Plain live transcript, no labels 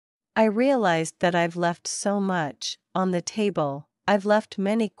I realized that I've left so much on the table. I've left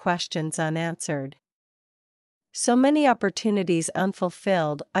many questions unanswered. So many opportunities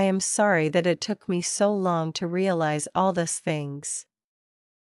unfulfilled. I am sorry that it took me so long to realize all these things.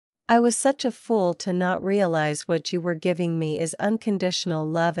 I was such a fool to not realize what you were giving me is unconditional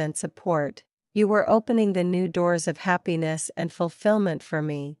love and support. You were opening the new doors of happiness and fulfillment for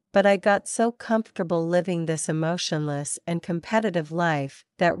me, but I got so comfortable living this emotionless and competitive life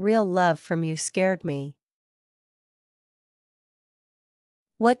that real love from you scared me.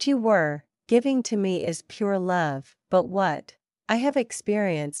 What you were giving to me is pure love, but what I have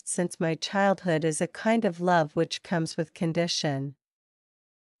experienced since my childhood is a kind of love which comes with condition.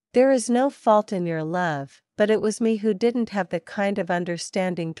 There is no fault in your love, but it was me who didn't have the kind of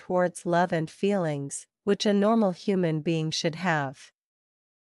understanding towards love and feelings, which a normal human being should have.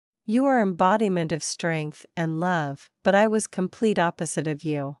 You are embodiment of strength and love, but I was complete opposite of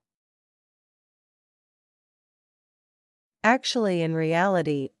you. Actually, in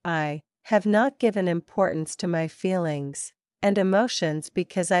reality, I have not given importance to my feelings and emotions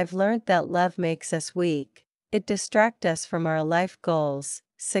because I've learned that love makes us weak. It distracts us from our life goals,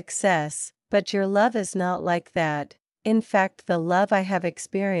 success, but your love is not like that. In fact, the love I have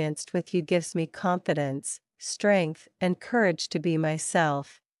experienced with you gives me confidence, strength, and courage to be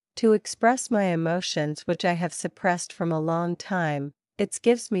myself, to express my emotions which I have suppressed from a long time. It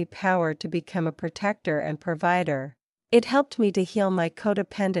gives me power to become a protector and provider. It helped me to heal my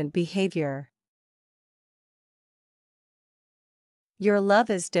codependent behavior. Your love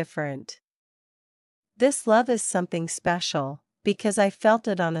is different. This love is something special, because I felt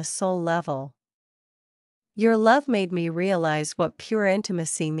it on a soul level. Your love made me realize what pure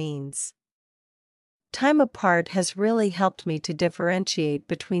intimacy means. Time apart has really helped me to differentiate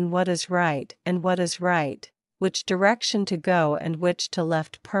between what is right and what is right, which direction to go and which to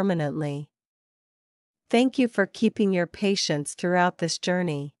left permanently. Thank you for keeping your patience throughout this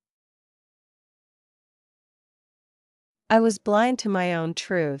journey. I was blind to my own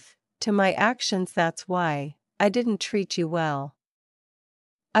truth, to my actions. That's why I didn't treat you well.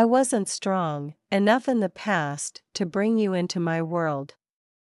 I wasn't strong enough in the past to bring you into my world.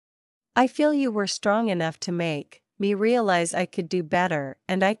 I feel you were strong enough to make me realize I could do better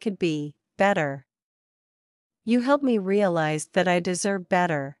and I could be better. You helped me realize that I deserve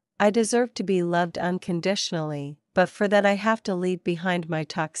better. I deserve to be loved unconditionally, but for that I have to leave behind my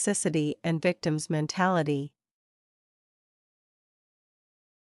toxicity and victim's mentality.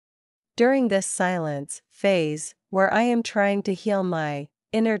 During this silence phase, where I am trying to heal my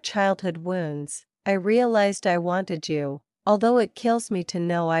inner childhood wounds, I realized I wanted you, although it kills me to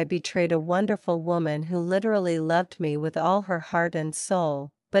know I betrayed a wonderful woman who literally loved me with all her heart and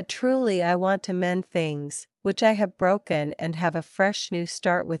soul, but truly I want to mend things, which I have broken, and have a fresh new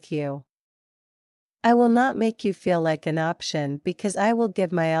start with you. I will not make you feel like an option because I will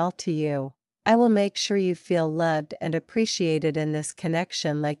give my all to you. I will make sure you feel loved and appreciated in this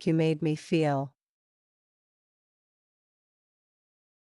connection like you made me feel.